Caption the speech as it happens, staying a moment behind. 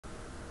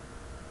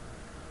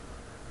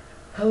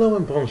Hello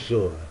and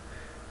bonjour.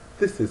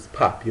 This is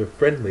Pop, your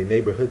friendly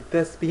neighborhood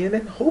thespian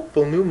and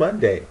hopeful new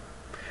Monday.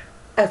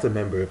 As a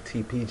member of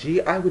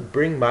TPG, I would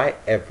bring my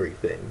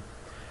everything.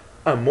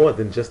 I'm more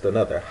than just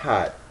another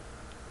hot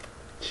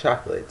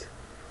chocolate.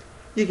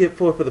 You get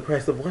four for the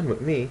price of one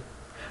with me.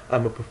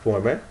 I'm a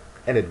performer,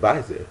 an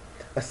advisor,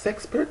 a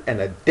sexpert,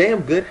 and a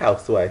damn good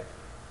housewife.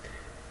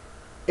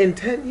 In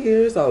 10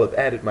 years, I'll have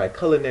added my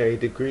culinary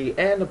degree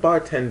and a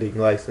bartending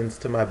license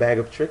to my bag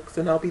of tricks,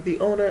 and I'll be the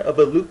owner of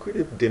a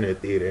lucrative dinner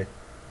theater.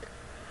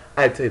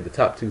 I'd say the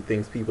top two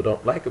things people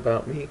don't like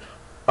about me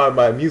are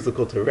my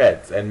musical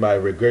Tourette's and my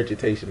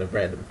regurgitation of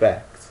random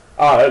facts.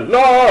 I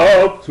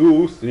love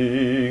to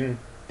sing.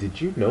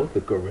 Did you know the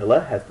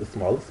gorilla has the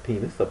smallest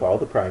penis of all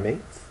the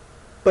primates?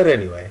 But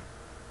anyway,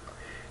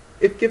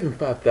 if given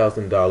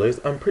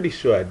 $5,000, I'm pretty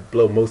sure I'd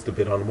blow most of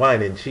it on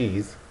wine and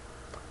cheese,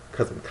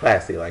 'cause I'm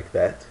classy like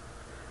that.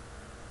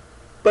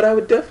 But I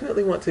would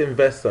definitely want to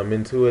invest some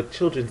into a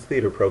children's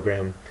theater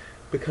program,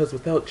 because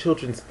without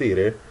children's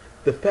theater,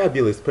 the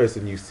fabulous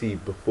person you see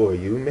before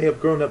you may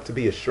have grown up to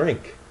be a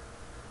shrink.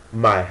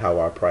 My, how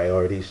our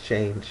priorities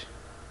change.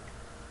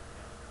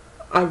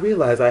 I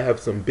realize I have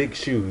some big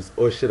shoes,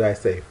 or should I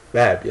say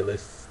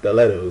fabulous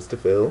stilettos to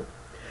fill.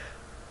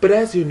 But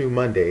as your new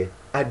Monday,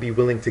 I'd be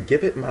willing to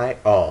give it my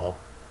all.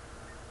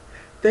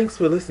 Thanks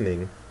for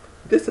listening.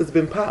 This has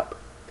been Pop,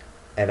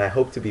 and I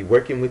hope to be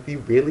working with you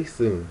really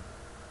soon.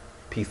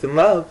 Peace and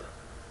love.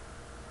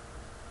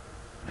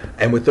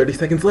 And with 30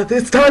 seconds left,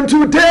 it's time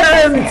to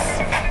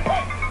dance!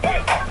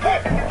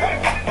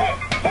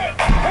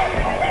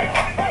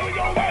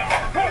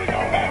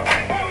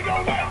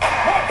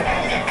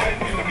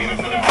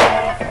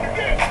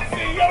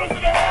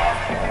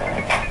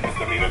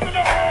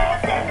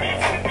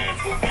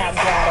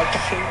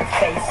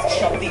 Face,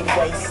 chubby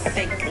waist,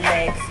 thick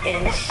legs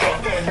in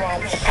shape,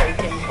 rump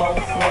shaking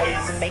both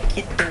ways, make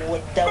you do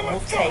a double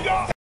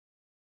take.